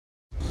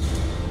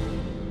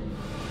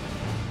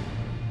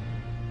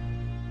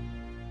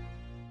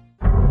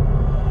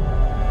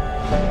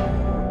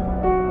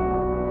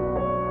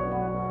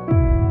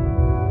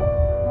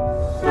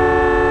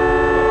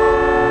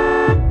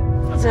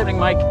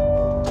Mike?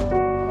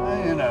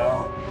 You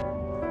know.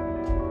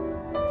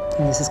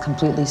 And this is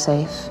completely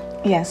safe?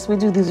 Yes, we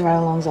do these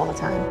ride-alongs all the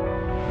time.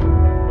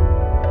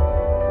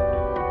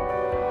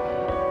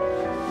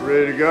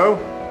 Ready to go?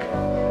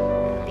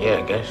 Yeah,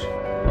 I guess.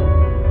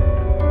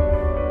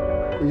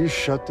 Will you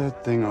shut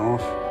that thing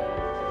off?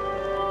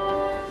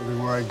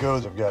 Everywhere I go,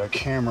 I've got a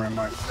camera in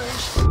my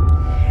face.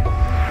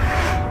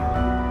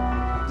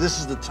 This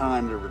is the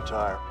time to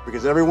retire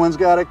because everyone's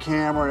got a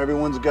camera and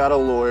everyone's got a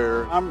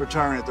lawyer. I'm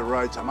retiring at the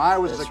right time. I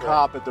was the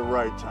cop at the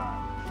right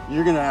time.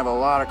 You're gonna have a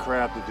lot of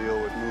crap to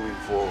deal with moving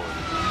forward.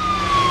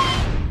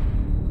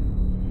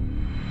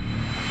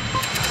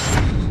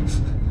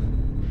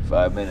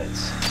 5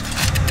 minutes.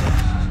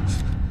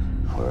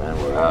 We're in,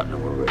 we're out,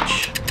 and we're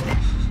rich.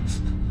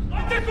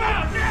 On the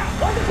ground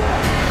now! On the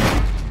ground!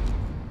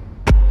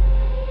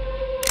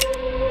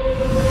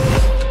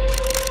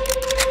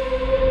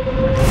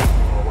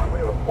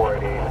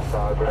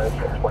 Progress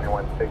at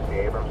 2160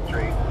 Abrams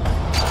Street.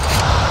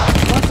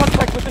 One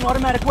suspect with an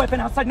automatic weapon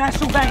outside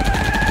National Bank.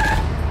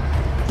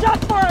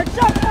 Shots fired!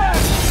 Shots fired!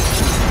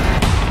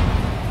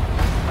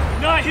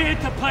 Not here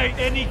to play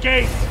any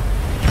games.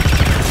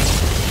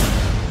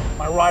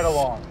 My ride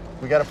along.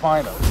 We gotta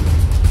find him.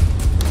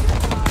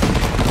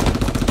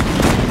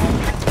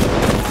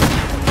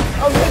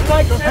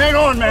 Hang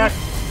on, Mac.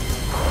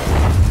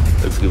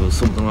 Let's give us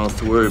something else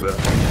to worry about.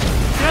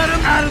 Get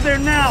him out of there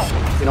now!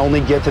 And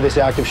only get to this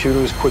active shooter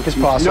as quick as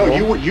possible.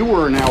 No, you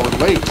were an hour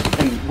late,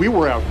 and we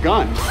were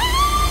outgunned.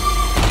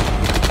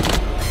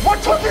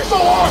 What took you so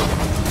long?